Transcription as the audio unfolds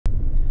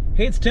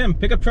Hey, it's Tim,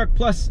 Pickup Truck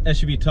Plus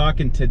SUV Talk,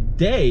 and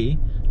today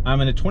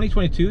I'm in a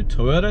 2022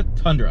 Toyota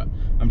Tundra.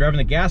 I'm driving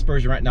the gas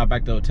version right now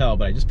back to the hotel,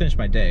 but I just finished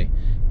my day.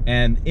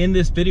 And in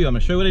this video, I'm gonna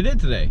show you what I did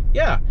today.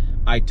 Yeah,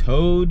 I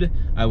towed,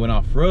 I went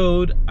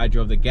off-road, I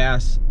drove the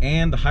gas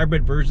and the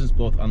hybrid versions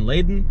both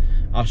unladen.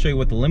 I'll show you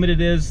what the limited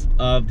is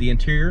of the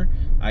interior.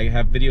 I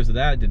have videos of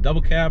that. I did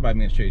double cab, I'm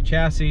gonna show you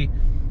chassis.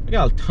 I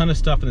got a ton of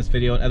stuff in this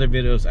video and other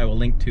videos I will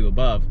link to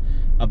above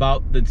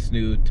about this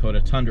new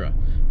Toyota Tundra.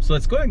 So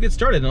let's go ahead and get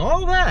started on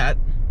all that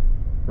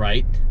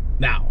right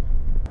now.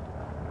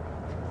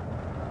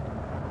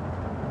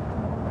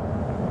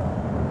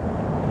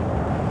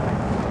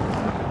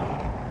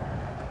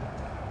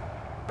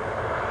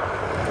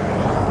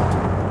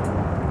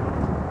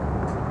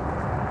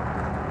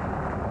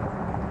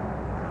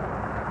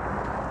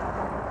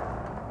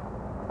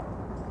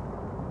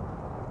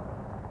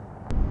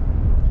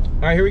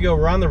 All right, here we go.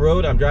 We're on the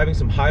road. I'm driving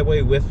some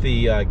highway with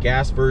the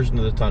gas version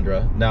of the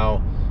Tundra. Now,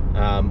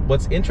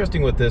 what's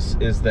interesting with this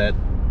is that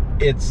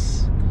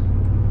it's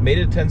made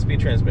it a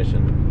 10-speed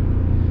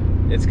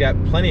transmission. It's got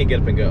plenty of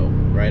get up and go,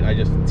 right? I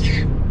just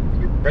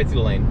right through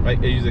the lane, right?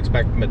 As you'd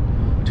expect from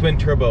a twin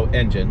turbo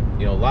engine,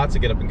 you know, lots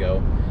of get up and go.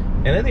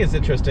 And I think it's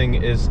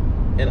interesting is,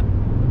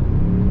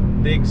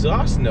 and the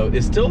exhaust note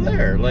is still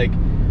there. Like,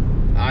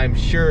 I'm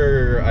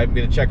sure I'm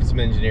gonna check with some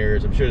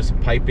engineers. I'm sure there's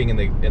some piping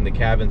in the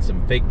cabin,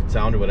 some fake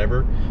sound or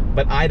whatever,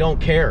 but I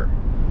don't care.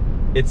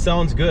 It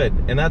sounds good,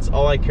 and that's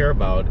all I care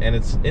about. And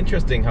it's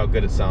interesting how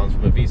good it sounds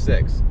from a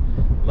V6.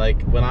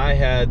 Like when I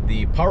had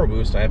the Power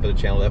Boost, I have the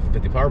channel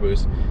F50 Power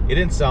Boost, it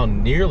didn't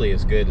sound nearly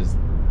as good as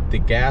the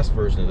gas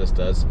version of this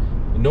does,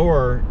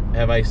 nor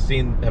have I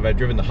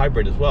driven the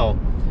hybrid as well,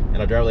 and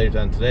I'll drive later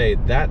on today.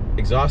 That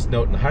exhaust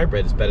note in the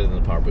hybrid is better than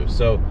the Power Boost.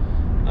 So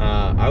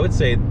I would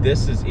say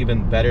this is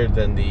even better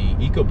than the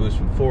EcoBoost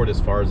from Ford as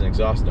far as an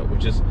exhaust note,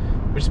 which is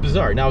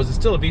bizarre. Now, is it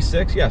still a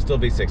V6? Yeah, still a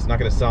V6. It's not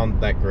going to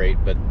sound that great,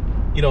 but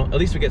you know, at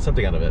least we get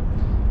something out of it.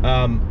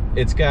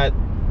 It's got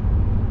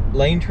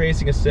lane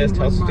tracing assist,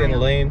 helps stay in the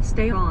lane.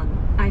 Stay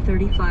on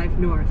I-35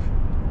 north.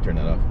 Turn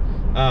that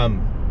off.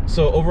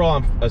 So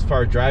overall, as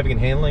far as driving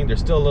and handling, there's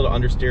still a little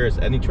understeer as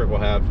any truck will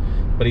have,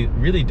 but he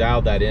really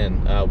dialed that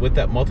in with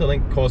that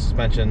multi-link coil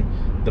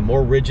suspension, the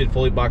more rigid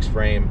fully boxed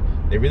frame.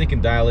 They really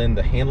can dial in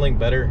the handling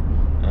better.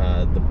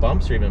 The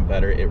bumps are even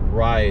better. It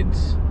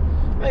rides.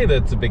 I think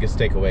that's the biggest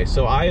takeaway.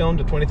 So I owned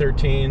a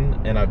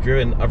 2013, and I've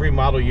driven every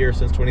model year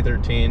since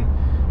 2013,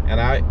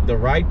 and the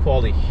ride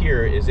quality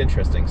here is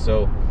interesting.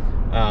 So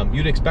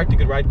you'd expect a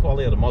good ride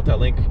quality out of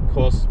multi-link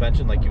coil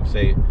suspension like you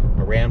say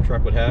a Ram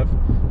truck would have,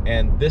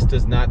 and this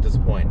does not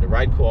disappoint. The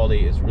ride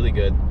quality is really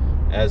good.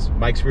 As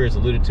Mike Spears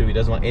alluded to, he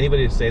doesn't want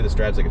anybody to say this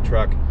drives like a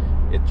truck.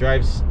 It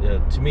drives,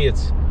 to me, it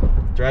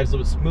drives a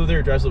little bit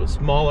smoother, drives a little bit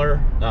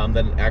smaller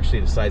than actually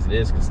the size it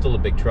is, because it's still a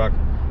big truck.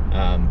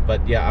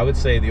 But yeah, I would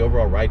say the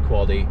overall ride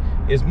quality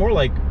is more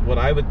like what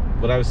I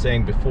was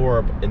saying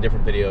before in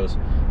different videos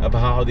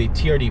about how the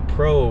TRD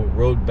Pro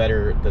rode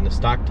better than the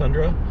stock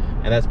Tundra,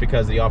 and that's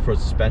because of the off-road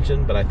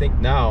suspension. But I think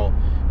now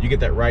you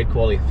get that ride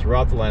quality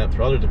throughout the lineup,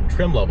 throughout the different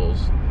trim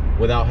levels,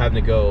 without having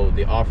to go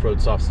the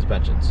off-road soft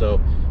suspension. So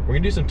we're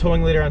gonna do some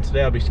towing later on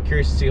today. I'll be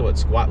curious to see what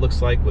squat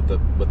looks like with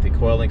the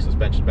coil link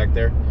suspension back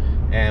there,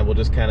 and we'll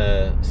just kind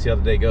of see how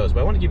the day goes. But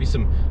I want to give you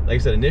some, like I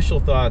said,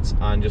 initial thoughts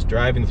on just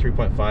driving the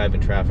 3.5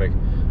 in traffic.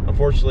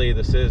 Unfortunately,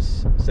 this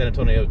is San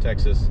Antonio,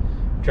 Texas.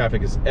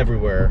 Traffic is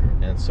everywhere,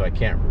 and so I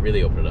can't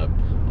really open it up,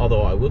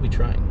 although I will be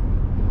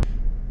trying.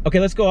 Okay,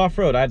 let's go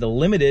off-road. I have the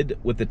limited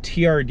with the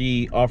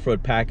TRD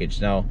off-road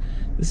package. Now,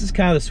 this is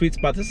kind of the sweet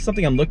spot. This is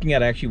something I'm looking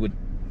at, actually would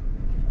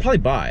probably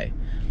buy.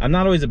 I'm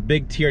not always a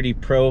big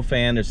TRD Pro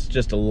fan. There's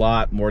just a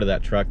lot more to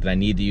that truck that I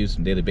need to use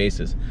on a daily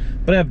basis.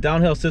 But I have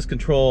downhill assist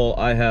control,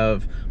 I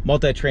have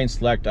multi-train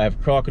select, I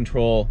have crawl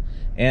control,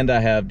 and I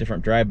have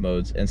different drive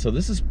modes. And so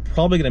this is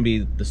probably gonna be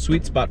the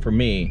sweet spot for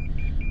me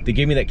to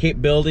give me that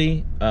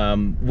capability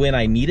when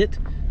I need it,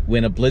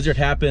 when a blizzard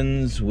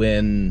happens,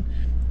 when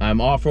I'm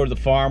off-road to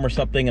the farm or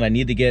something and I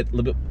need to get a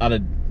little bit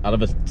out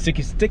of a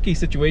sticky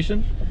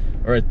situation,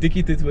 or a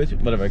dicky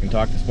situation, whatever. I can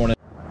talk this morning.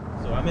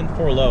 So I'm in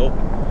 4-low,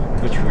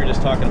 which we were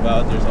just talking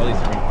about. There's all these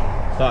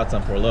different thoughts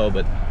on 4-low,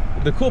 but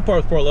the cool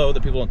part with 4-low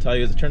that people don't tell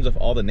you is it turns off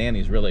all the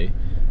nannies, really,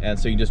 and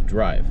so you can just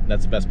drive.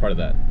 That's the best part of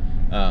that.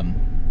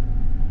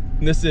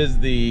 This is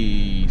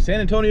the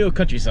San Antonio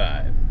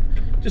countryside.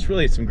 Just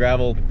really some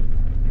gravel.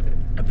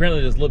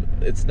 Apparently there's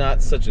it's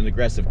not such an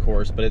aggressive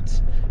course, but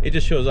it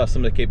just shows off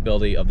some of the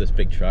capability of this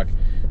big truck.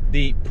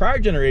 The prior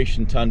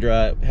generation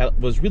Tundra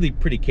was really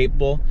pretty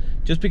capable,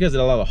 just because it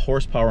had a lot of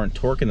horsepower and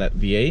torque in that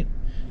V8.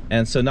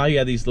 And so now you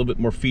have these little bit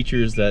more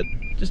features that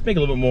just make it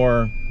a little bit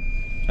more,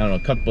 I don't know,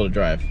 comfortable to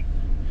drive.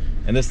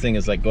 And this thing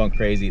is like going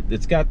crazy.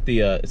 It's got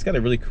a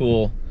really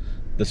cool,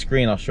 the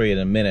screen I'll show you in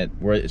a minute,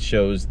 where it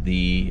shows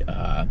the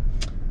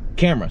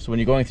camera. So when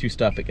you're going through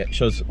stuff, it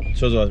shows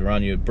what's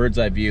around you, bird's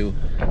eye view.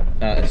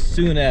 As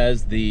soon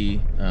as the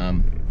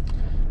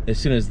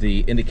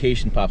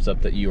indication pops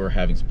up that you are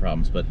having some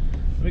problems. But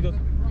let me go.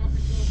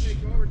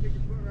 Take over, take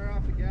your foot right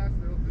off the gas,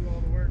 they'll do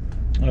all the work.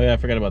 Oh yeah, I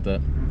forgot about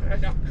that. I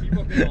know,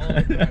 people do all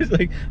the time. I was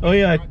like, oh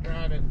yeah.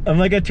 I'm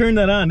like, I turned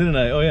that on, didn't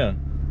I? Oh yeah.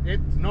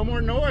 It's no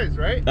more noise,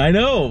 right? I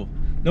know.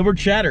 No more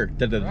chatter.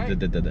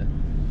 Right.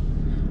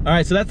 All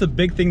right, so that's the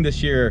big thing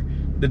this year.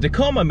 The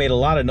Tacoma made a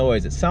lot of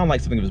noise. It sounded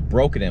like something was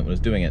broken in when it was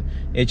doing it.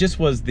 It just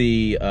was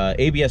the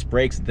ABS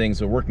brakes and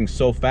things were working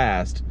so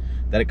fast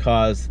that it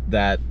caused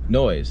that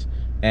noise.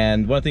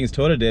 And one of the things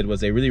Toyota did was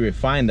they really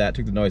refined that,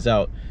 took the noise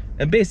out.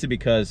 And basically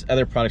because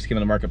other products came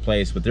in the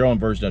marketplace with their own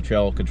version of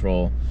trail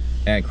control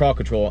and crawl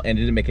control, and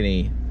it didn't make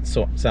any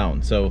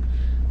sound. So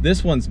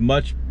this one's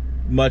much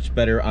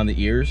better on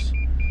the ears.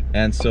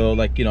 And so,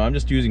 like, you know, I'm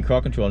just using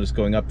crawl control and just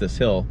going up this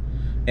hill.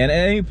 And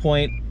at any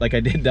point, like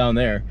I did down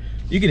there,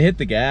 you can hit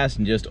the gas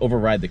and just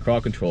override the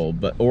crawl control,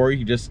 or you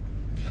can just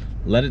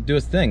let it do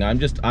its thing. All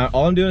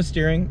I'm doing is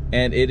steering,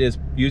 and it is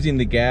using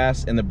the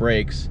gas and the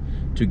brakes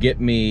to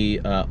get me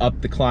up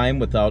the climb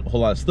without a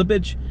whole lot of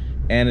slippage.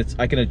 And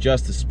I can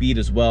adjust the speed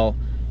as well.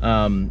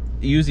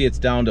 Usually it's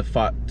down to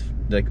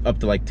up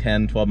to like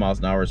 10, 12 miles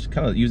an hour. It's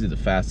kind of usually the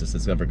fastest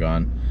it's ever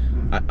gone.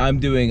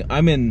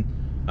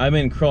 I'm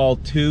in crawl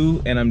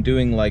 2, and I'm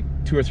doing like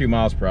 2 or 3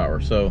 miles per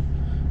hour. So,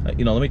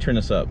 you know, let me turn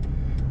this up.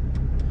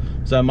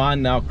 So I'm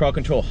on now crawl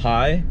control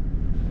high,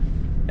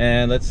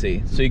 and let's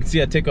see. So you can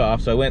see I take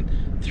off. So I went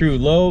through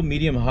low,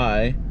 medium,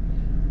 high,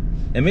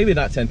 and maybe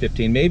not 10,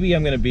 15. Maybe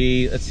I'm gonna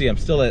be, let's see, I'm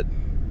still at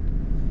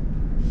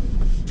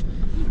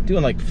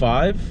doing like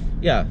 5.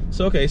 Yeah,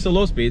 so okay, so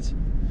low speeds.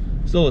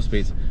 Still low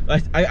speeds. I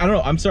don't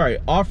know, I'm sorry.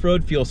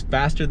 Off-road feels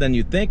faster than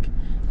you'd think,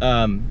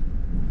 than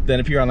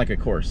if you're on like a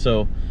course.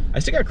 So I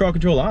still got crawl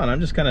control on.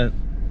 I'm just kind of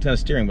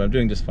steering, but I'm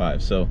doing just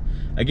 5. So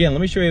again, let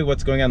me show you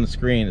what's going on the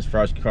screen as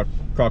far as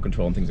crawl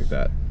control and things like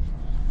that.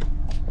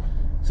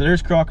 So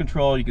there's crawl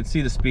control. You can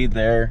see the speed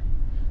there.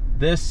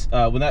 This,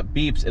 when that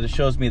beeps, it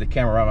shows me the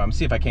camera around. I'm gonna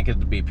see if I can't get it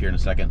to beep here in a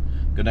second.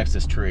 Go next to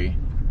this tree.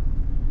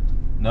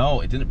 No,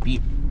 it didn't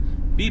beep.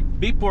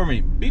 Beep for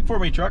me. Beep for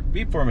me, truck.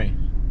 Beep for me.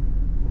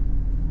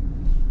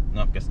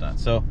 Nope, guess not.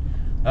 So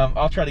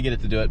I'll try to get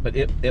it to do it, but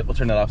it will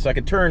turn that off. So I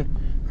can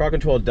turn crawl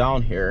control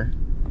down here,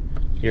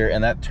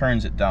 and that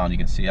turns it down. You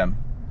can see I'm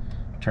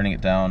turning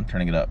it down,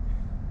 turning it up.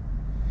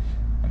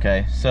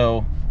 Okay,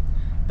 so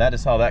that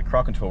is how that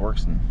crawl control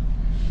works. And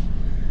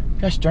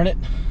gosh darn it,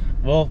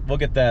 we'll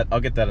get that. I'll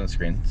get that on the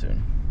screen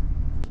soon.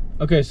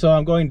 Okay, so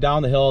I'm going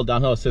down the hill,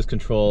 downhill assist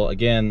control.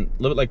 Again,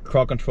 a little bit like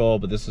crawl control,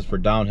 but this is for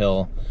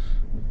downhill.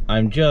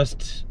 I'm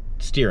just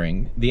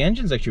steering. The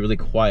engine's actually really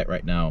quiet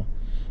right now.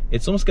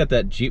 It's almost got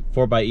that Jeep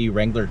 4xe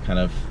Wrangler kind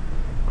of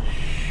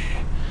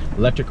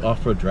electric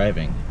off-road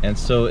driving, and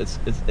so it's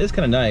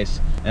kind of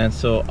nice. And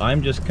so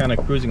I'm just kind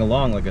of cruising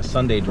along like a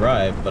Sunday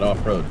drive, but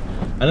off-road.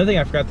 Another thing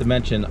I forgot to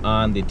mention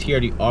on the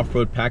TRD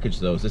off-road package,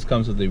 though, is this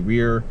comes with the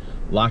rear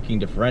locking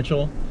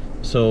differential.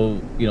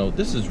 So, you know,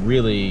 this is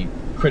really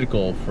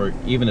critical for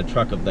even a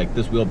truck of like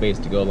this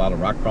wheelbase to go a lot of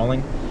rock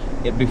crawling.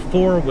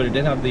 Before, when it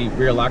didn't have the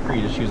rear locker,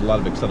 you just use a lot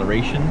of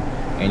acceleration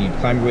and you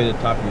climb your way to the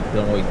top and you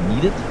don't always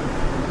need it.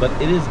 But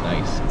it is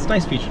nice. It's a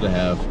nice feature to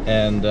have,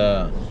 and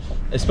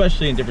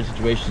especially in different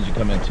situations you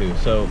come into.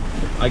 So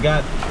I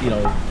got, you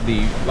know,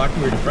 the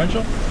locking rear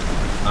differential.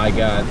 I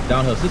got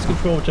downhill assist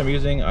control, which I'm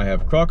using. I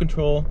have crawl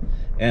control,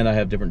 and I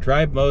have different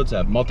drive modes. I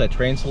have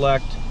multi-terrain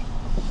select.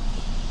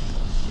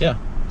 Yeah,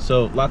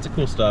 so lots of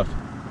cool stuff.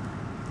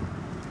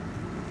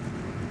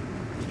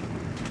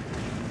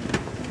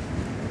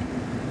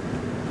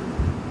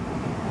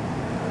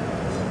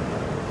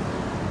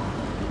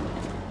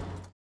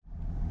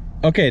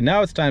 Okay,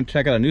 now it's time to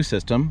check out a new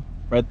system.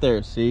 Right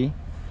there, see?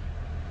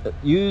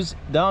 Use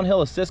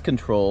downhill assist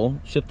control,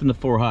 shift into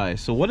 4 high.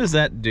 So what does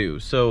that do?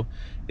 So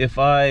if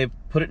I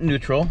put it in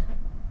neutral,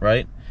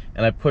 right,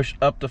 and I push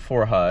up to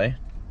 4 high,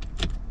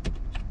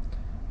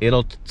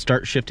 it'll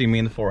start shifting me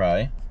into 4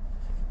 high,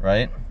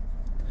 right?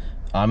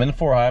 I'm in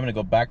 4 high, I'm gonna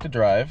go back to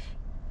drive,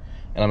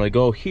 and I'm gonna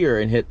go here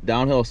and hit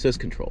downhill assist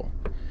control.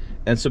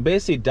 And so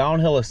basically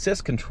downhill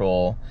assist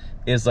control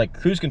is like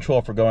cruise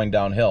control for going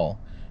downhill.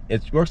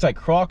 It works like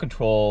crawl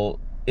control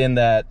in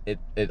that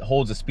it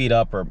holds the speed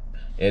up, or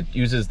it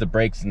uses the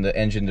brakes and the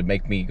engine to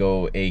make me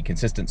go a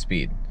consistent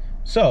speed.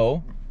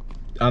 So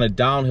on a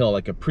downhill,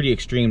 like a pretty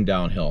extreme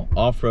downhill,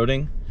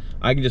 off-roading,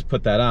 I can just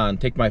put that on,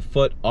 take my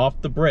foot off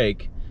the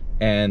brake,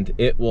 and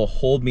it will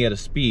hold me at a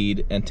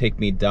speed and take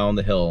me down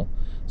the hill.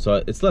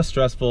 So it's less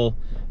stressful.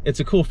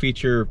 It's a cool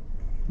feature.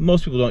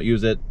 Most people don't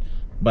use it,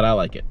 but I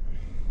like it.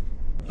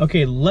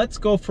 Okay, let's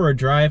go for a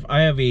drive.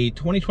 I have a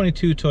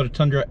 2022 Toyota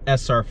Tundra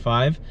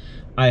SR5.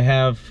 I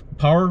have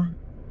power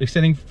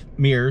extending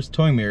mirrors,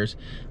 towing mirrors.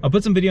 I'll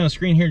put some video on the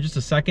screen here in just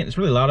a second. It's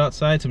really loud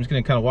outside, so I'm just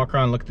gonna kind of walk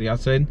around and look at the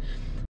outside.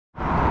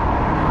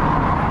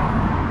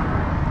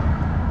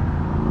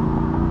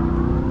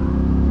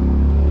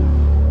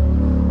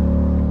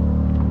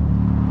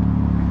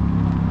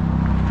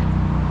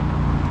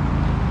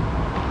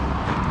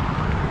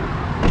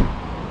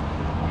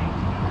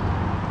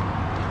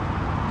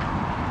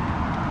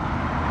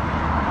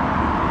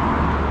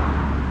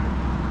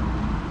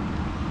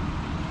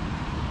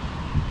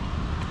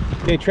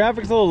 Okay,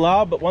 traffic's a little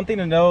loud, but one thing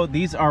to know,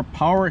 these are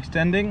power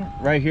extending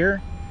right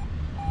here.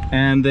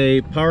 And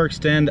they power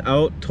extend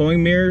out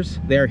towing mirrors.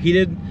 They are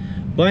heated,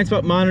 blind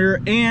spot monitor,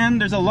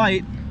 and there's a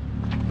light,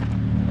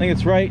 I think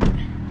it's right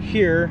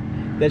here,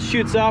 that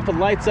shoots off and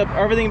lights up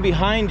everything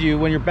behind you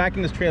when you're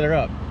backing this trailer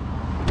up.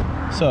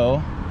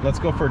 So let's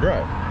go for a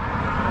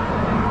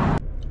drive.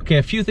 Okay,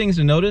 a few things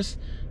to notice.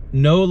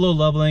 No low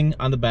leveling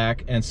on the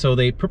back, and so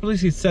they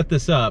purposely set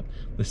this up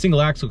with single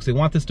axle because they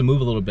want this to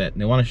move a little bit,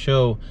 and they want to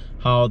show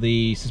how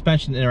the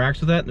suspension interacts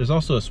with that. There's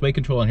also a sway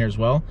control in here as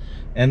well.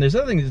 And there's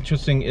other thing that's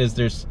interesting is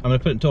I'm gonna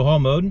put it in tow haul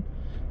mode,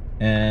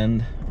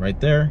 and right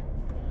there.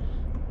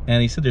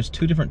 And he said there's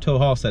two different tow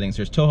haul settings.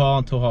 There's tow haul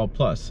and tow haul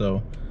plus.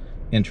 So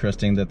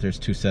interesting that there's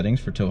two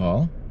settings for tow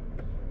haul.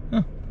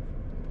 Huh.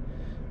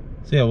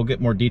 So yeah, we'll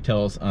get more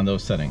details on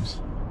those settings.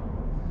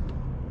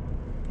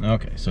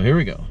 Okay, so here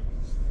we go.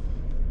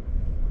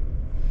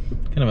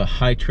 Kind of a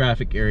high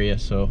traffic area,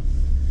 so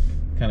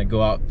kind of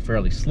go out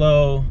fairly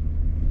slow,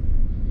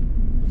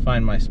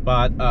 find my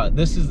spot.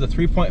 This is the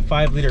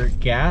 3.5 liter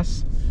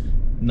gas,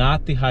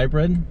 not the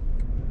hybrid.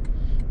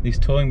 These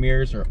towing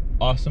mirrors are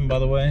awesome, by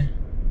the way.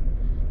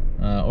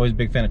 Always a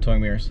big fan of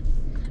towing mirrors.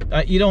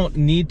 You don't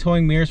need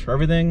towing mirrors for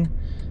everything,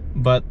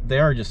 but they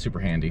are just super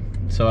handy.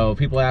 So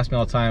people ask me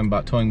all the time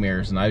about towing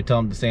mirrors, and I tell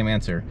them the same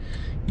answer.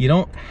 You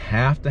don't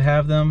have to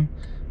have them,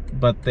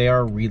 but they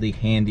are really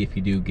handy if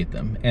you do get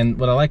them. And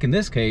what I like in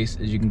this case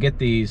is you can get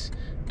these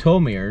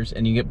tow mirrors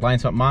and you get blind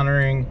spot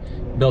monitoring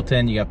built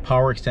in. You got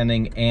power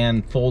extending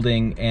and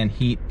folding and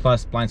heat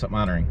plus blind spot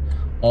monitoring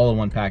all in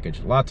one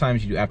package. A lot of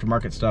times you do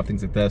aftermarket stuff,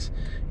 things like this,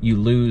 you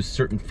lose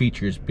certain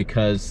features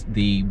because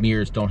the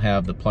mirrors don't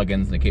have the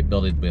plugins and the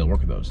capability to be able to work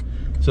with those.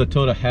 So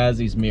Toyota has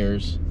these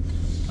mirrors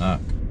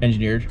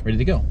engineered, ready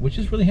to go, which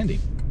is really handy.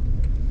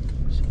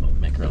 So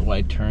make a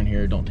wide turn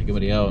here, don't take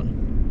anybody out.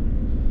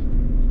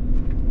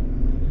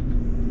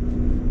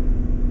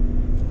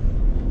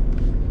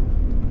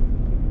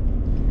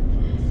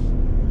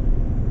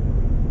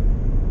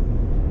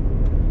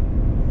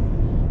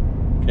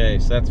 Okay,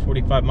 so that's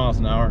 45 miles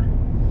an hour.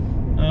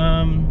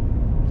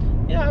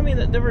 Yeah, I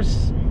mean,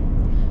 there's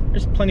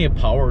plenty of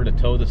power to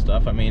tow the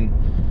stuff. I mean,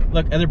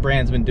 look, other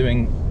brands have been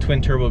doing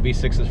twin turbo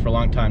V6s for a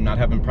long time, not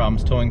having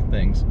problems towing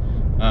things.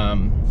 A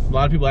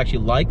lot of people actually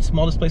like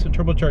small displacement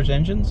turbocharged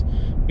engines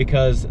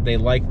because they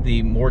like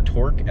the more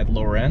torque at the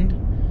lower end,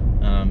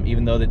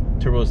 even though the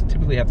turbos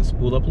typically have to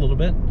spool up a little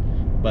bit,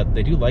 but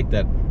they do like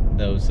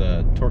those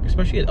torque,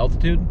 especially at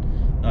altitude.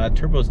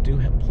 Turbos do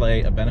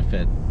play a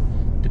benefit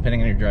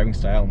depending on your driving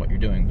style and what you're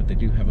doing, but they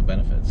do have a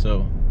benefit.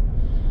 So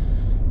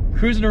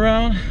cruising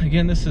around,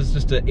 again, this is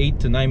just an 8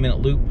 to 9 minute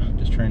loop,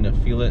 just trying to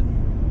feel it.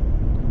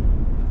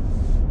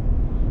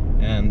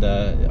 And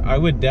I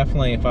would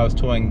definitely, if I was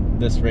towing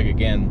this rig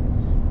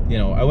again, you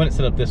know, I wouldn't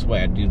set up this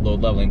way. I'd do low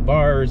leveling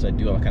bars, I'd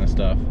do all that kind of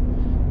stuff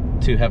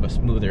to have a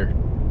smoother,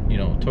 you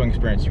know, towing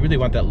experience. You really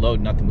want that load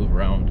not to move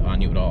around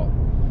on you at all.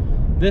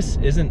 This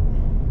isn't,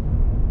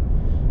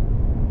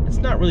 it's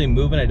not really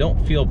moving. I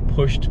don't feel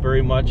pushed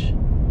very much.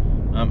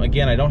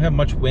 Again, I don't have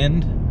much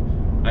wind.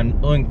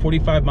 I'm going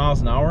 45 miles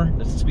an hour.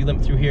 That's the speed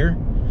limit through here.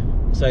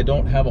 So I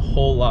don't have a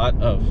whole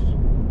lot of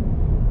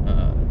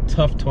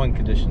tough towing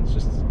conditions,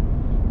 just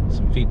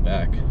some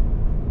feedback.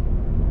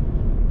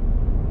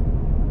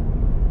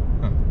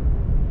 Huh.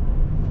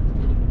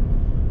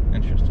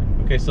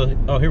 Interesting. Okay, so,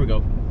 oh, here we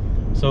go.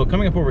 So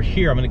coming up over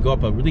here, I'm gonna go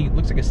up a really,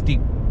 looks like a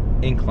steep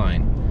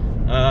incline.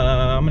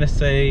 I'm gonna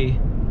say,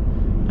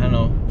 I don't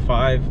know,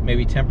 5,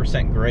 maybe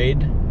 10%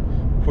 grade,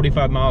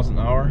 45 miles an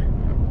hour.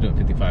 I'm doing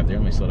 55 there,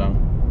 let me slow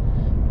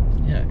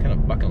down. Yeah, kind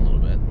of bucking a little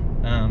bit.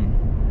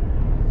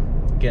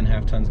 Again,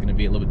 half ton's gonna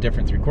be a little bit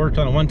different, 3/4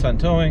 ton and 1 ton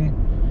towing.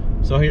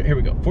 So here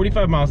we go,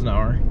 45 miles an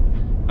hour.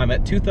 I'm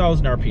at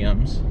 2,000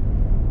 RPMs.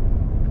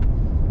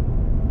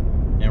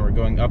 And we're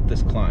going up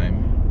this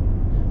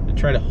climb to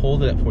try to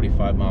hold it at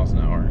 45 miles an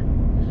hour.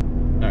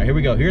 All right, here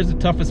we go. Here's the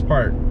toughest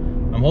part.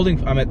 I'm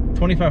at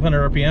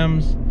 2,500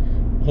 RPMs,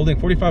 holding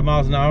 45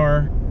 miles an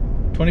hour,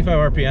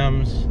 25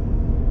 RPMs,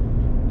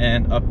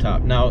 and up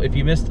top. Now, if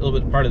you missed a little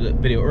bit part of the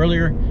video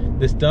earlier,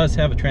 this does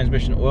have a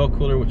transmission oil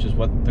cooler, which is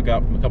what took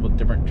out from a couple of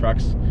different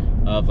trucks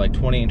of like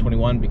 20 and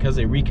 21, because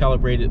they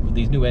recalibrated with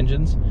these new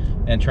engines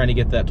and trying to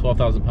get that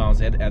 12,000 pounds,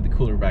 they had to add the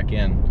cooler back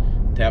in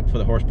for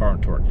the horsepower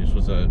and torque.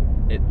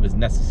 It was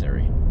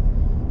necessary.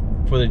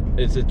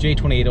 It's a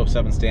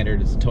J2807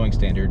 standard, it's a towing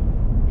standard.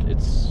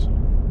 It's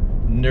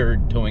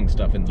nerd towing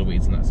stuff into the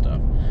weeds and that stuff.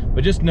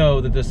 But just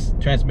know that this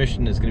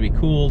transmission is going to be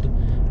cooled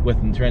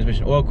with the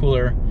transmission oil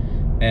cooler.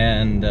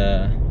 And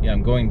yeah,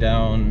 I'm going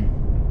down.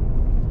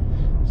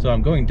 So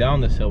I'm going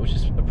down this hill, which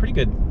is a pretty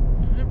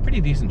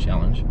decent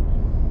challenge.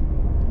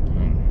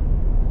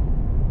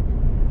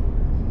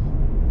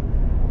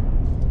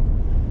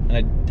 And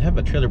I have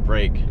a trailer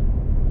brake.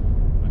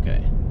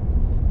 Okay,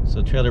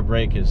 so trailer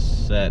brake is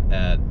set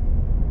at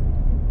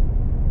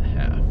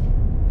half.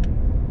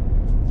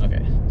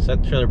 Okay,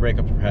 set the trailer brake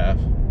up for half,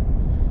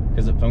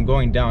 because if I'm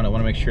going down, I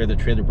want to make sure the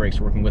trailer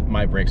brakes are working with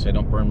my brakes so I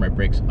don't burn my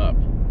brakes up.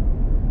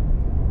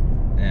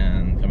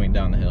 And coming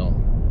down the hill.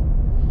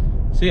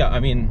 So yeah, I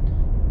mean,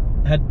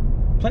 had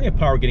plenty of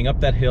power getting up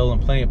that hill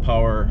and plenty of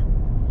power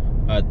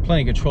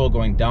plenty of control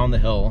going down the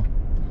hill.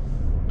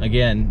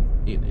 Again,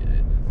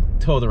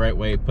 tow the right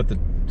way, put the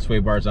sway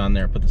bars on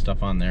there, put the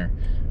stuff on there.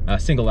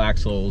 Single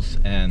axles,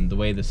 and the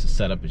way this is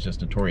set up is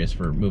just notorious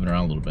for moving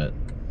around a little bit.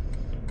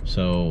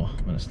 So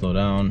I'm gonna slow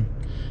down,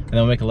 and then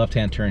we'll make a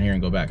left-hand turn here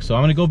and go back. So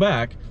I'm gonna go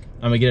back.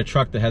 I'm gonna get a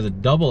truck that has a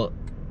double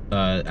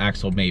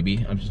axle,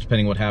 maybe. I'm just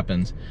depending what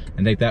happens,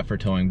 and take that for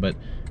towing. But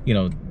you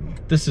know,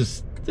 this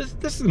is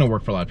gonna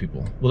work for a lot of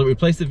people. Will it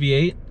replace the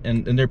V8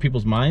 in their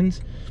people's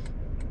minds?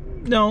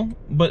 No,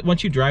 but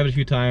once you drive it a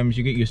few times,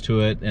 you get used to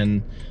it,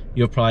 and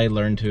you'll probably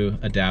learn to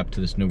adapt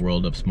to this new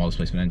world of small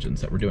displacement engines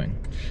that we're doing.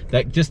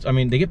 That just, I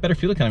mean, they get better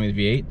fuel economy than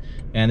V8,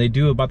 and they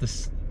do about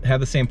this, have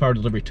the same power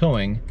delivery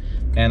towing.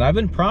 And I've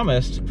been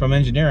promised from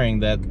engineering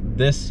that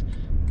this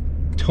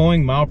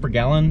towing mile per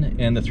gallon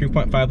in the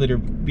 3.5 liter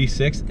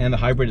V6 and the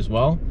hybrid as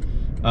well,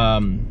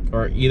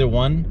 or either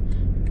one,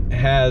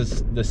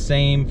 has the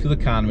same fuel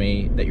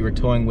economy that you were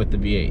towing with the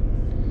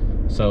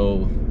V8.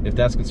 So if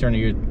that's concerning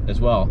you as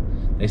well,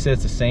 they said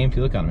it's the same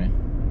fuel economy.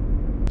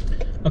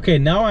 Okay,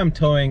 now I'm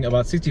towing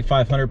about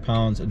 6,500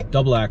 pounds, a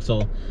double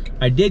axle.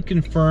 I did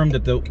confirm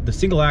that the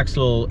single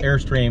axle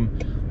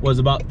Airstream was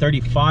about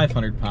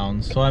 3,500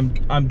 pounds, so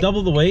I'm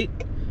double the weight.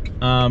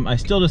 I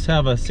still just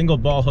have a single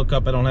ball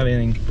hookup. I don't have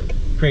anything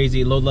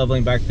crazy load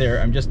leveling back there.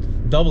 I'm just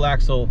double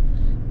axle,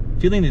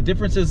 feeling the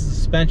differences in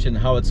suspension,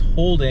 how it's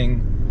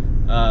holding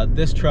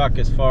this truck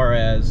as far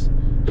as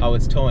how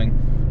it's towing.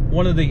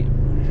 One of the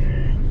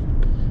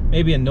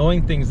maybe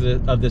annoying things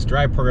of this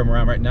drive program we're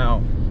on right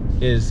now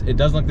is it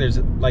doesn't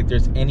look like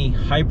there's any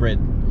hybrid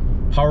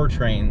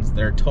powertrains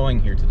that are towing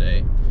here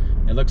today.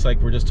 It looks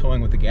like we're just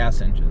towing with the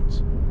gas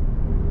engines.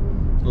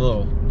 A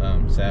little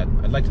sad.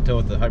 I'd like to tow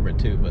with the hybrid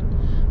too, but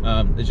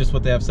it's just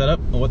what they have set up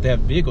and what they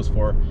have vehicles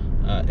for.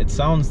 It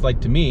sounds like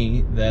to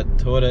me that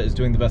Toyota is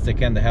doing the best they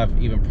can to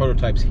have even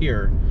prototypes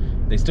here.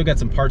 They still got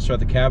some parts throughout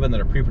the cabin that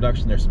are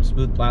pre-production. There's some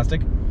smooth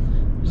plastic.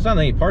 There's not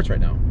any parts right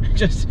now. It's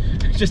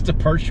just a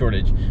part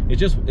shortage.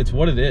 It's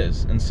what it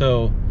is. And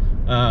so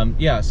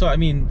yeah, so I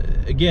mean,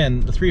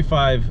 again, the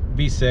 3.5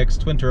 V6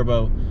 twin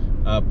turbo,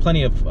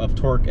 plenty of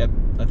torque at,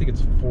 I think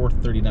it's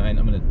 439.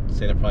 I'm gonna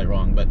say that probably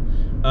wrong, but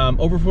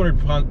over 400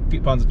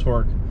 foot-pounds of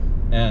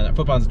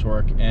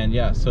torque, and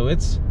yeah, so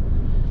it's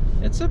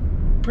a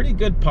pretty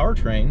good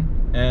powertrain,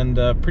 and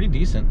pretty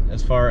decent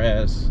as far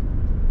as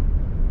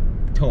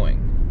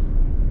towing.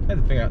 I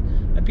had to figure out,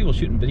 I had people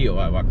shooting video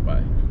while I walked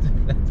by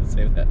to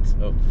say that.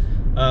 So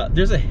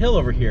there's a hill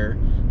over here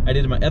I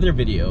did in my other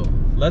video.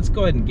 Let's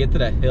go ahead and get to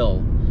that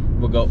hill.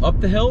 We'll go up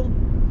the hill,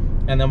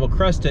 and then we'll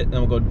crest it, and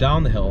then we'll go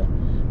down the hill.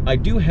 I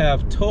do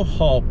have Tow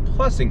Haul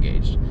Plus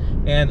engaged,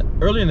 and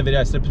earlier in the video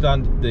I said put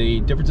on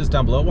the differences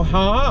down below. Well,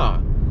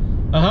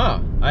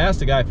 I asked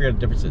the guy, I figured out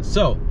the differences.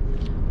 So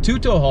 2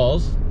 tow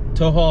hauls,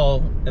 Tow Haul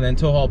and then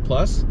Tow Haul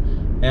Plus,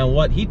 and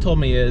what he told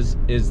me is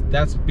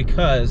that's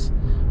because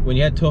when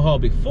you had Tow Haul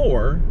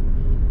before,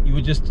 you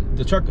would just,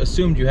 the truck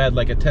assumed you had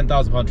like a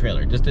 10,000 pound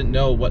trailer, just didn't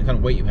know what kind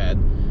of weight you had,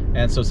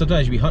 and so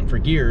sometimes you'd be hunting for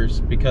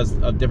gears because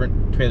of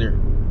different trailer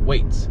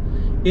weights.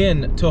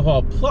 In Tow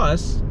Haul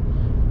Plus,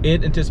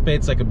 it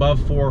anticipates like above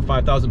 4,000 or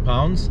 5,000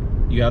 pounds,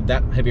 you have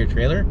that heavier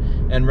trailer,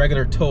 and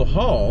regular Tow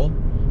Haul,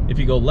 if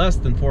you go less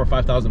than 4,000 or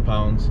 5,000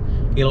 pounds,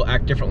 it'll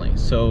act differently.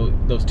 So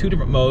those two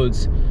different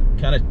modes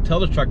kind of tell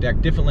the truck to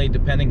act differently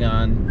depending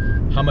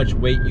on how much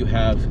weight you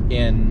have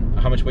in,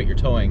 how much weight you're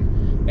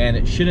towing. And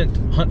it shouldn't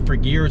hunt for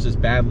gears as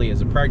badly as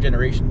the prior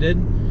generation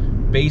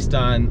did, based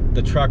on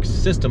the truck's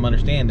system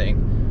understanding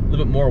a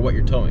little bit more what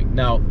you're towing.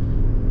 Now,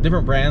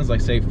 different brands, like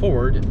say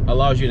Ford,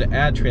 allows you to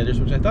add trailers,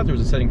 which I thought there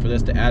was a setting for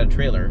this to add a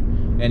trailer,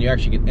 and you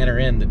actually can enter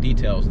in the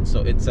details, and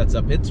so it sets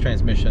up its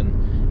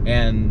transmission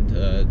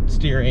and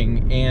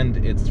steering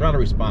and its throttle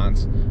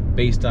response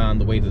based on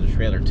the weight of the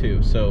trailer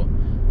too. So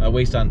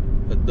based on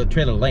the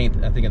trailer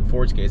length, I think in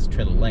Ford's case, the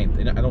trailer length,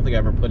 I don't think I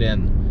ever put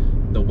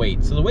in the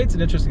weight. So the weight's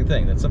an interesting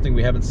thing. That's something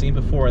we haven't seen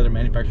before other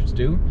manufacturers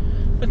do,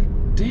 but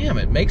damn,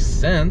 it makes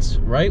sense,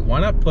 right? Why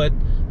not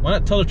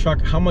tell the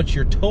truck how much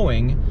you're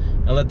towing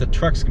and let the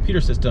truck's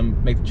computer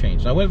system make the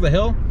change? Now, I went up the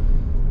hill,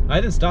 I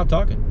didn't stop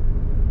talking.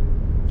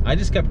 I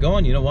just kept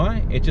going. You know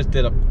why? It just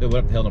it went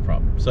up the hill, no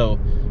problem. So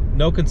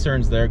no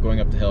concerns there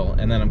going up the hill.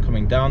 And then I'm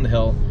coming down the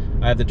hill.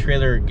 I have the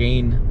trailer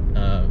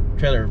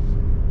trailer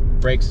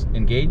brakes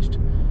engaged,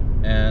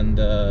 and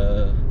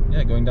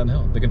yeah, going down the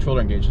hill. The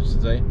controller engaged, I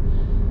should say.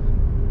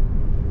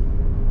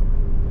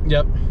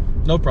 Yep,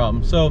 no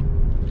problem. So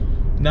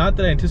not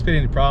that I anticipate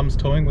any problems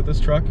towing with this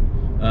truck.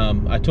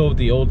 I towed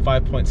the old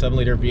 5.7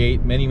 liter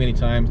V8 many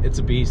times. It's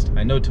a beast.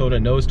 I know Toyota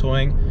knows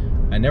towing.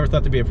 I never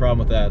thought there'd be a problem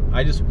with that.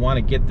 I just want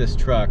to get this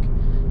truck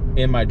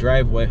in my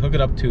driveway, hook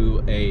it up to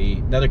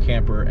another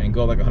camper, and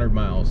go like 100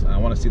 miles. And I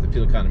want to see what the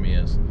fuel economy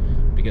is,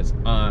 because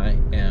I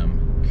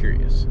am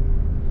curious.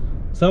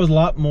 So that was a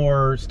lot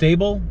more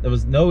stable. There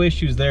was no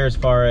issues there as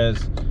far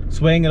as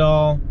swaying at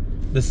all.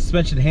 The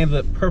suspension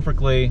handled it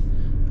perfectly.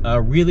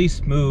 Really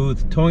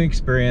smooth towing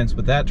experience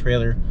with that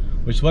trailer,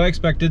 which is what I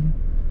expected,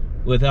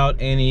 without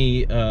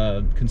any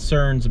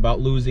concerns about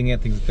losing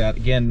it, things like that.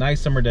 Again,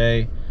 nice summer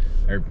day.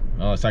 or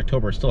well, it's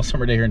October, it's still a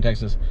summer day here in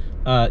Texas.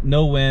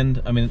 No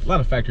wind. I mean, a lot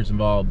of factors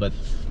involved, but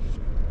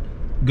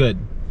good.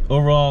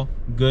 Overall,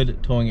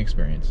 good towing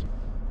experience.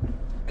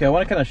 Okay, I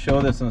want to kind of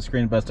show this on the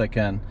screen best I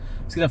can.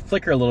 It's going to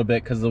flicker a little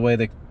bit because of the way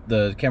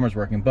the camera's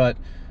working, but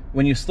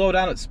when you slow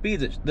down at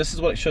speeds, this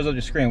is what it shows on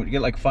your screen. When you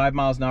get like 5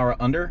 miles an hour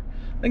under,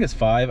 I think it's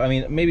 5, I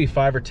mean, maybe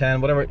 5 or 10,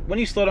 whatever. When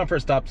you slow down for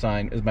a stop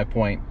sign, is my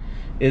point,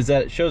 is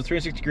that it shows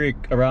 360 degree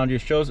around you,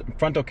 shows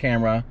frontal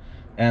camera,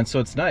 and so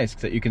it's nice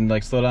that you can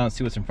like slow down and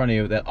see what's in front of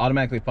you. That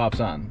automatically pops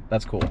on.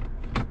 That's cool.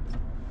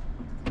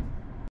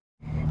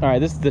 All right,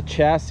 this is the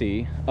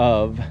chassis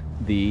of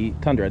the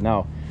Tundra.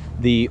 Now,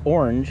 the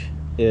orange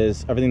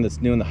is everything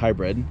that's new in the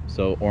hybrid.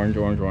 So orange,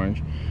 orange,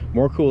 orange.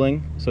 More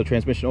cooling, so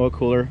transmission oil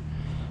cooler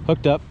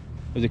hooked up.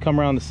 As you come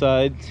around the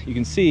side, you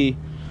can see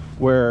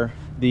where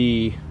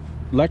the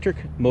electric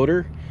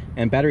motor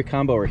and battery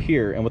combo are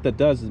here, and what that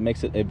does is it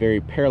makes it a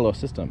very parallel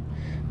system.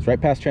 It's right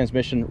past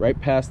transmission, right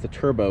past the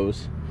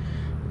turbos,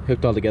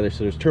 hooked all together.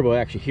 So there's turbo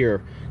actually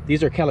here.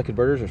 These are catalytic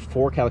converters. There's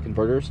 4 catalytic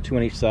converters, 2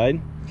 on each side.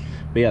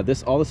 But yeah,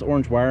 all this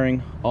orange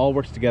wiring all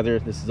works together.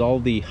 This is all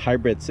the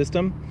hybrid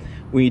system.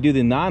 When you do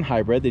the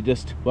non-hybrid, they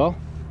just, well,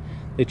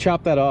 they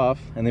chop that off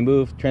and they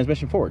move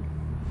transmission forward.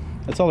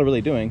 That's all they're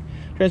really doing.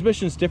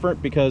 Transmission is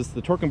different because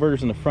the torque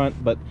converter's in the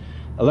front, but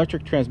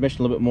electric transmission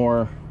a little bit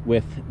more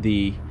with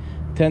the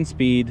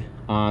 10-speed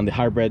on the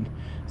hybrid.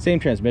 Same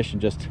transmission,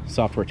 just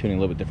software tuning a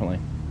little bit differently.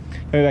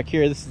 Coming back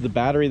here, this is the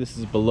battery. This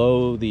is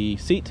below the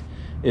seat.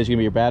 Is going to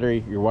be your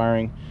battery, your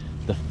wiring.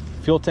 The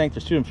fuel tank,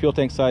 there's 2 different fuel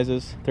tank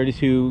sizes,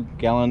 32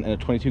 gallon and a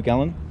 22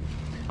 gallon.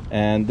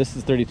 And this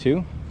is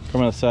 32.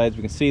 From on the sides,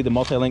 we can see the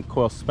multi-link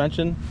coil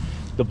suspension.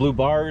 The blue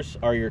bars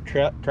are your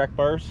track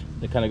bars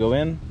that kind of go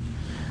in.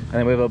 And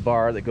then we have a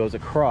bar that goes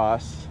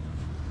across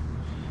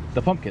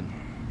the pumpkin.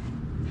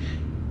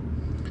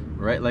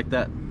 Right like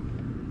that.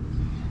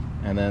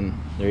 And then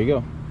there you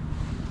go.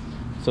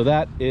 So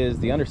that is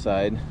the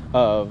underside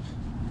of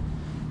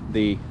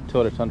the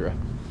Toyota Tundra.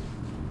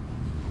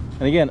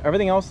 And again,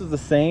 everything else is the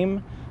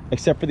same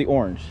except for the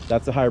orange.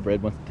 That's the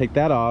hybrid. Once you take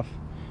that off,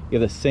 you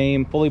have the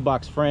same fully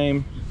boxed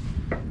frame,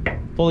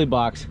 fully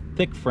boxed,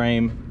 thick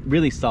frame,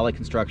 really solid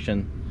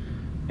construction,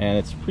 and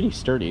it's pretty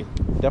sturdy.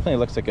 Definitely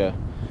looks like a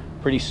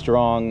pretty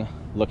strong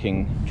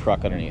looking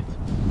truck underneath.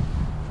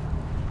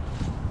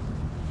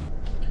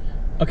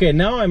 Okay,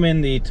 now I'm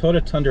in the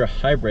Toyota Tundra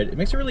hybrid. It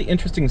makes a really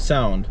interesting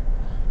sound.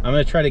 I'm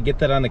gonna try to get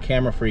that on the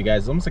camera for you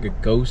guys. It's almost like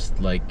a ghost,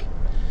 like,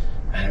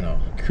 I don't know,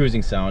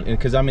 cruising sound,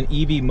 because I'm in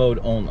EV mode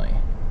only.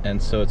 And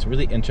so it's a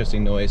really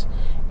interesting noise.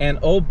 And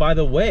oh, by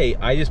the way,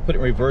 I just put it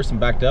in reverse and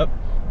backed up,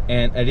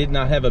 and I did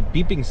not have a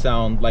beeping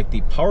sound like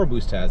the Power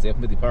Boost has, the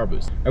F-50 Power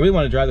Boost. I really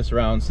want to drive this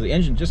around, so the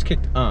engine just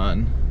kicked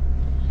on.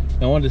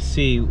 And I wanted to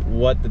see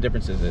what the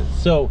differences is.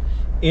 So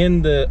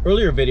in the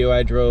earlier video,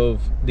 I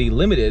drove the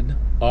Limited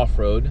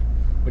off-road,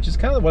 which is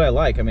kind of what I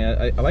like. I mean,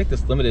 I like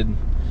this Limited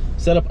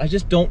setup. I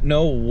just don't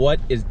know what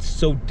is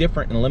so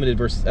different in Limited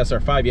versus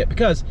SR5 yet,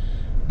 because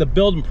the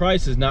build and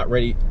price is not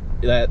ready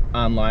that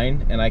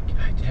online, and I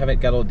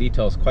haven't got all the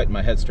details quite in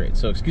my head straight,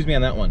 so excuse me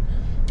on that one.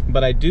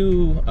 But I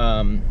do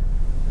find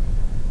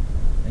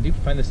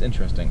this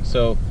interesting.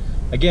 So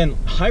again,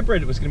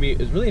 hybrid is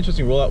really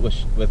interesting rollout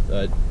with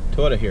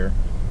Toyota here.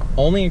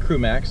 Only in Crew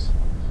Max.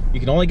 You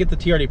can only get the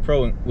TRD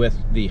Pro with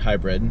the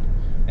hybrid,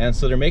 and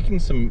so they're making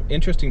some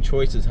interesting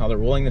choices how they're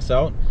rolling this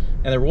out,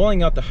 and they're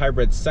rolling out the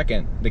hybrid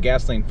second, the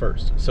gasoline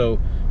first. So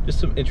just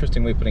some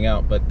interesting way of putting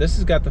out. But this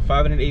has got the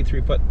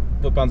 583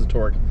 foot-pounds of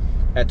torque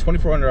at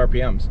 2,400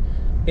 RPMs.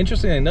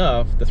 Interestingly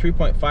enough, the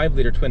 3.5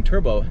 liter twin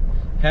turbo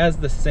has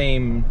the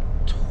same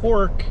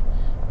torque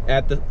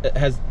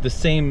has the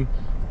same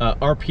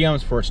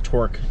RPMs for its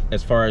torque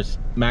as far as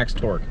max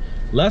torque.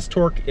 Less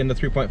torque in the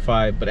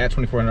 3.5, but at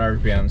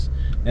 2,400 RPMs.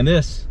 And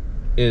this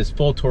is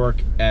full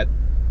torque at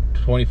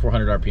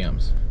 2,400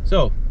 RPMs.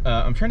 So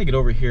I'm trying to get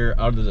over here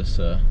out of this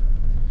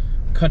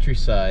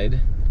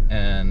countryside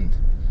and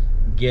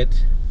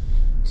get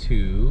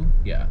to,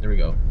 yeah, there we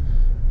go.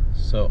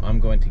 So I'm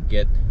going to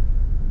get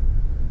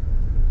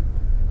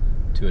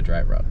to a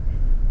drive route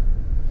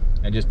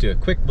and just do a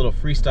quick little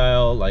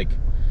freestyle, like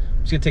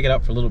I'm just gonna take it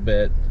out for a little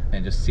bit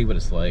and just see what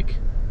it's like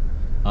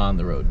on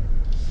the road.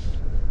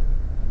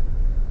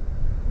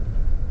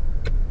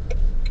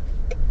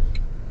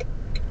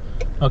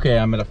 Okay,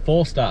 I'm at a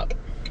full stop.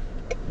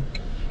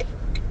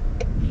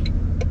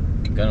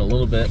 Got a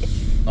little bit,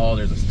 oh,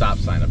 there's a stop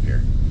sign up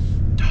here.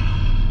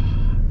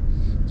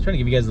 I was trying to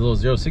give you guys a little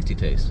 0-60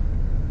 taste.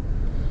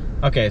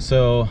 Okay,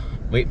 so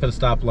wait for the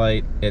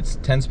stoplight. It's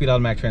 10-speed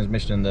automatic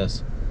transmission in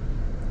this.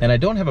 And I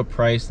don't have a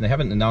price, and they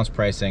haven't announced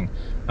pricing.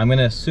 I'm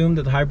gonna assume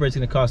that the hybrid's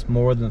gonna cost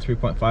more than the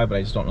 3.5, but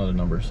I just don't know the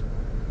numbers.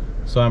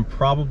 So I'm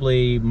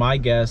probably, my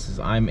guess is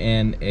I'm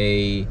in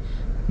a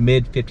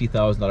mid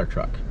 $50,000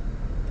 truck,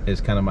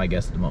 is kind of my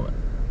guess at the moment.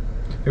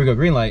 Here we go,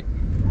 green light.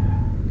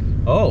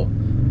 Oh,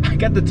 I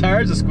got the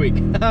tires to squeak.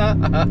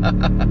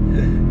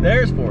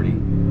 There's 40.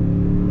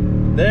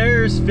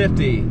 There's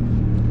 50.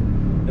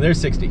 And there's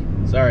 60.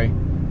 Sorry,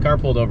 car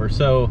pulled over.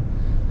 So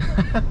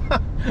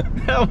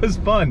That was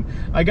fun.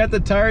 I got the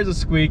tires to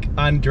squeak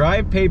on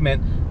dry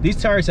pavement.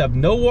 These tires have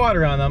no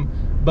water on them,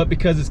 but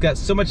because it's got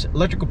so much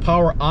electrical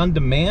power on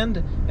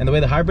demand and the way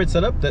the hybrid's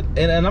set up, that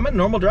and I'm in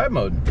normal drive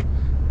mode.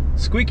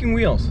 Squeaking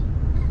wheels.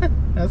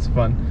 That's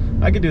fun.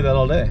 I could do that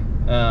all day.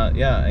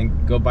 Yeah,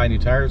 and go buy new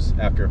tires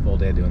after a full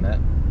day of doing that.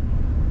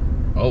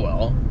 Oh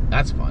well,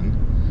 that's fun.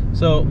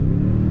 So,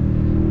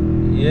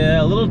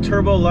 yeah, a little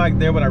turbo lag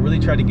there when I really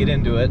tried to get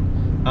into it.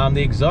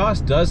 The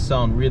exhaust does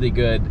sound really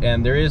good,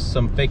 and there is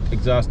some fake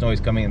exhaust noise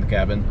coming in the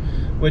cabin,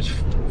 which,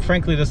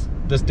 frankly, this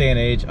day and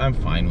age, I'm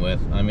fine with.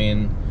 I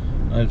mean,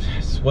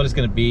 it's what it's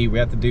going to be. We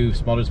have to do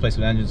small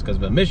displacement engines because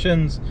of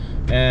emissions,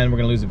 and we're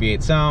going to lose the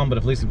V8 sound, but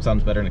if at least it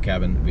sounds better in the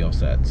cabin, it'll be all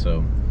set.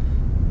 So,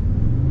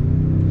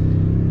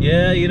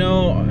 yeah, you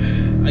know,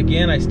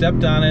 again, I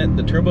stepped on it.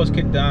 The turbos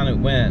kicked on, it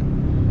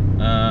went.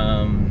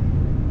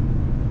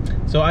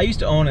 So I used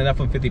to own an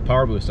F-150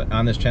 Power Boost.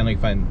 On this channel, you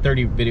can find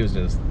 30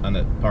 videos on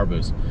the Power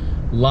Boost.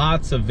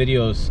 Lots of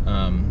videos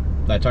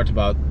that I talked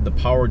about. The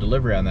power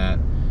delivery on that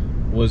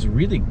was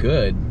really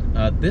good.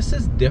 This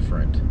is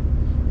different.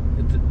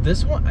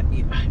 This one,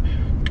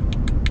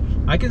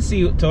 I can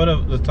see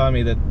Toyota was telling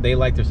me that they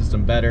like their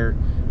system better.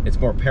 It's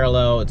more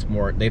parallel. It's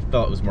more. They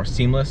felt it was more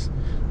seamless.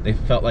 They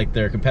felt like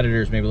their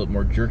competitors maybe a little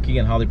more jerky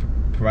in how they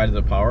provided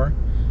the power.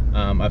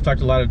 I've talked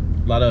to a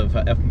lot of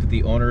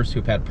F-150 owners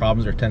who've had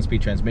problems with their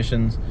 10-speed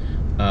transmissions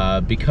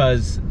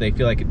because they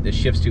feel like it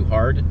shifts too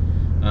hard,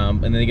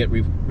 and then they get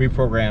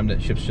reprogrammed.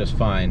 It shifts just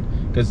fine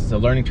because it's a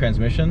learning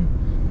transmission.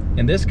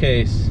 In this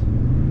case,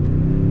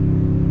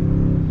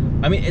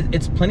 I mean,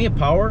 it's plenty of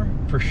power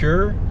for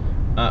sure.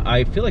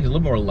 I feel like it's a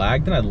little more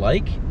lag than I'd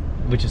like,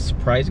 which is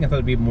surprising. I thought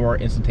it'd be more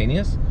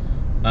instantaneous.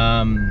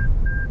 But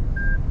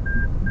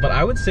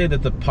I would say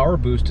that the Power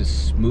Boost is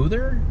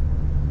smoother.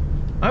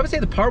 I would say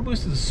the Power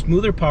Boost is a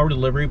smoother power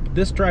delivery, but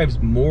this drives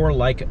more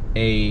like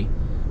the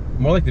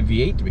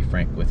V8, to be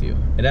frank with you.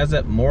 It has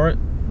that more of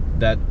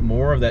that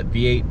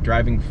V8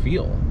 driving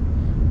feel,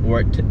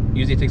 where it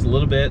usually takes a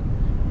little bit.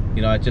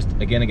 You know, it just,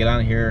 again, I get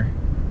on here,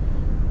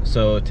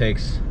 so it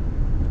takes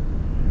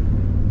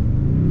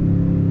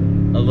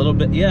a little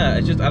bit. Yeah,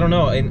 it's just, I don't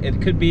know, and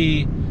it could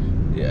be,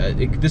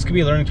 this could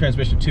be a learning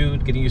transmission too,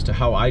 getting used to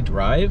how I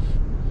drive.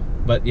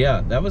 But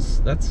yeah,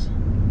 that's.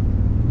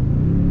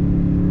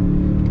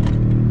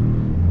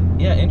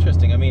 Yeah,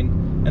 interesting. I mean,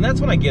 and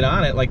that's when I get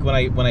on it. Like when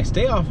I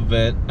stay off of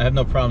it, I have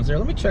no problems there.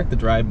 Let me check the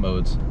drive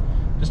modes,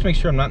 just to make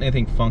sure I'm not in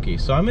anything funky.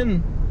 So I'm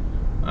in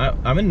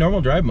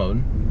normal drive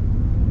mode.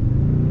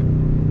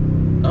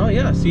 Oh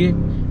yeah, see,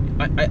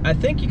 I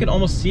think you can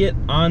almost see it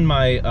on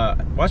my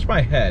watch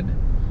my head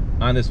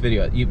on this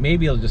video. You may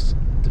be able just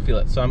to feel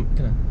it. So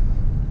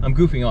I'm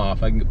goofing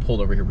off. I can get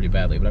pulled over here pretty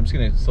badly, but I'm just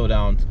gonna slow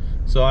down.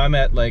 So I'm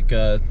at like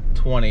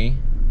 20.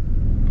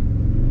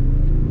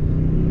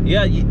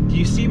 Yeah, do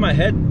you see my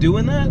head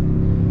doing that?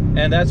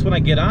 And that's when I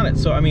get on it.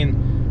 So, I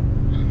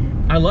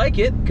mean, I like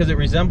it because it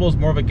resembles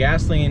more of a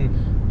gasoline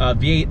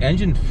V8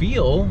 engine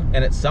feel,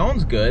 and it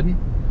sounds good.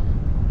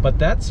 But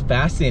that's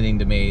fascinating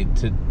to me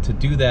to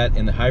do that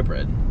in the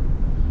hybrid.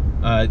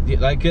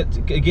 Like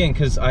again,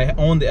 because I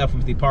owned the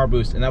F-150 Power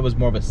Boost, and that was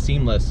more of a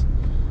seamless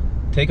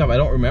takeoff. I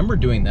don't remember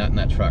doing that in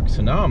that truck.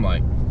 So now I'm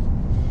like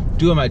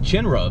doing my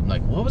chin rub. I'm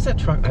like, what was that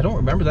truck? I don't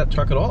remember that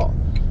truck at all.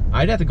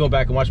 I'd have to go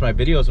back and watch my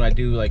videos when I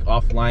do like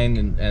offline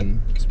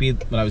and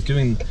speed when I was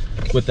doing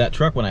with that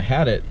truck when I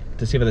had it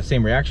to see if I had the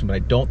same reaction, but I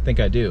don't think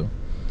I do.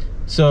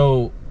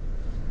 So,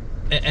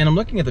 and I'm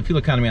looking at the fuel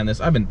economy on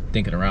this. I've been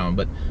thinking around,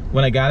 but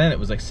when I got in, it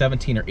was like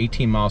 17 or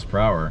 18 miles per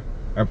hour,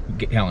 or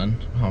gallon.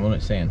 Oh, what am I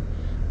saying?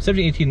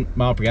 17, 18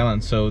 mile per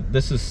gallon. So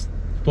this is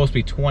supposed to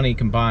be 20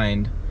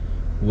 combined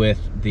with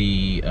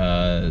the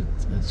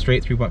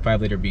straight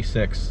 3.5 liter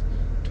V6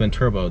 twin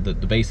turbo, the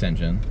base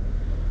engine.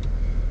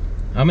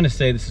 I'm gonna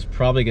say this is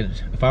probably gonna,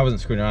 if I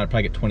wasn't screwing around, I'd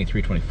probably get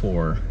 23,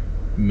 24,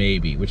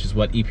 maybe, which is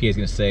what EPA is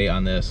gonna say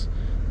on this.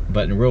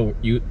 But in real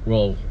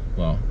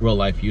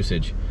life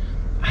usage,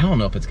 I don't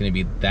know if it's gonna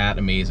be that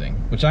amazing.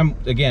 Which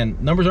again,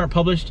 numbers aren't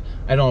published.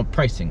 I don't have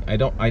pricing. I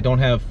don't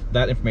have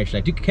that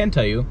information. Can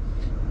tell you,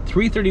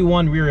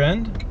 331 rear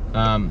end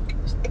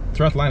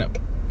throughout the lineup.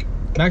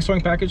 Max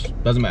towing package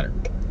doesn't matter.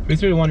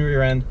 331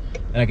 rear end,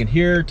 and I can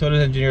hear Toyota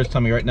engineers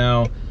tell me right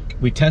now,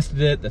 we tested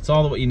it, that's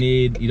all what you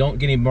need. You don't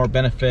get any more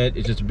benefit.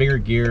 It's just a bigger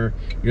gear.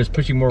 You're just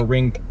pushing more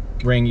ring.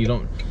 You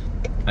don't,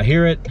 I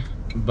hear it,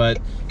 but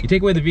you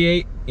take away the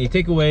V8, and you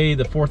take away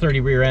the 430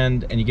 rear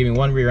end, and you give me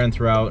one rear end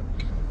throughout,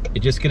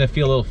 it's just gonna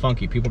feel a little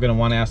funky. People are gonna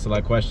wanna ask a lot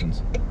of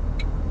questions.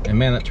 And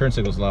man, that turn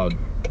signal's loud.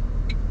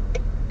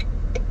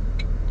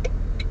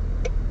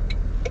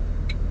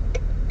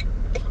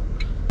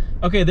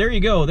 Okay, there you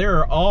go. There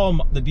are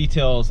all the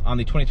details on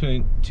the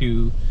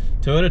 2022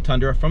 Toyota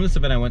Tundra from this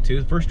event I went to,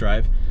 the first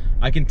drive.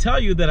 I can tell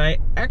you that I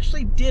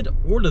actually did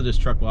order this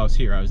truck while I was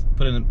here. I was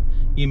putting an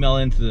email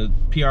into the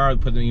PR,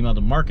 put an email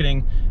to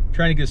marketing,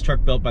 trying to get this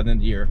truck built by the end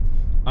of the year.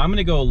 I'm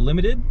gonna go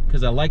limited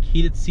because I like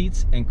heated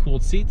seats and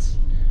cooled seats.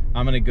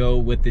 I'm gonna go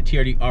with the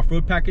TRD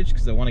off-road package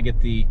because I want to get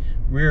the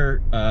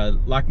rear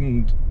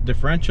locking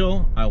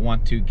differential. I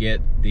want to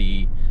get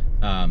the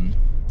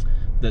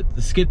the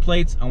skid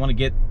plates. I want to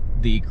get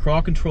the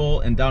crawl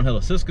control and downhill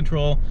assist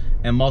control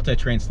and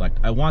multi-terrain select.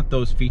 I want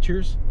those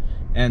features,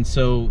 and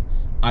so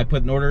I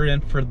put an order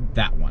in for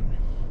that one.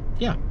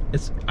 Yeah,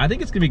 I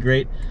think it's gonna be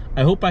great.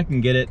 I hope I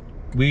can get it.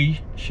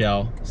 We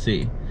shall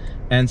see.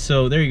 And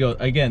so there you go.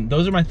 Again,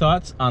 those are my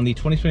thoughts on the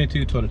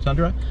 2022 Toyota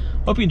Tundra.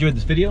 Hope you enjoyed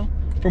this video.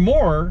 For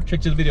more,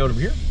 check the video over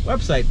here.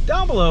 Website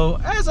down below,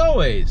 as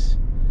always.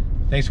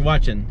 Thanks for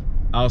watching.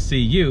 I'll see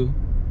you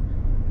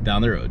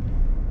down the road.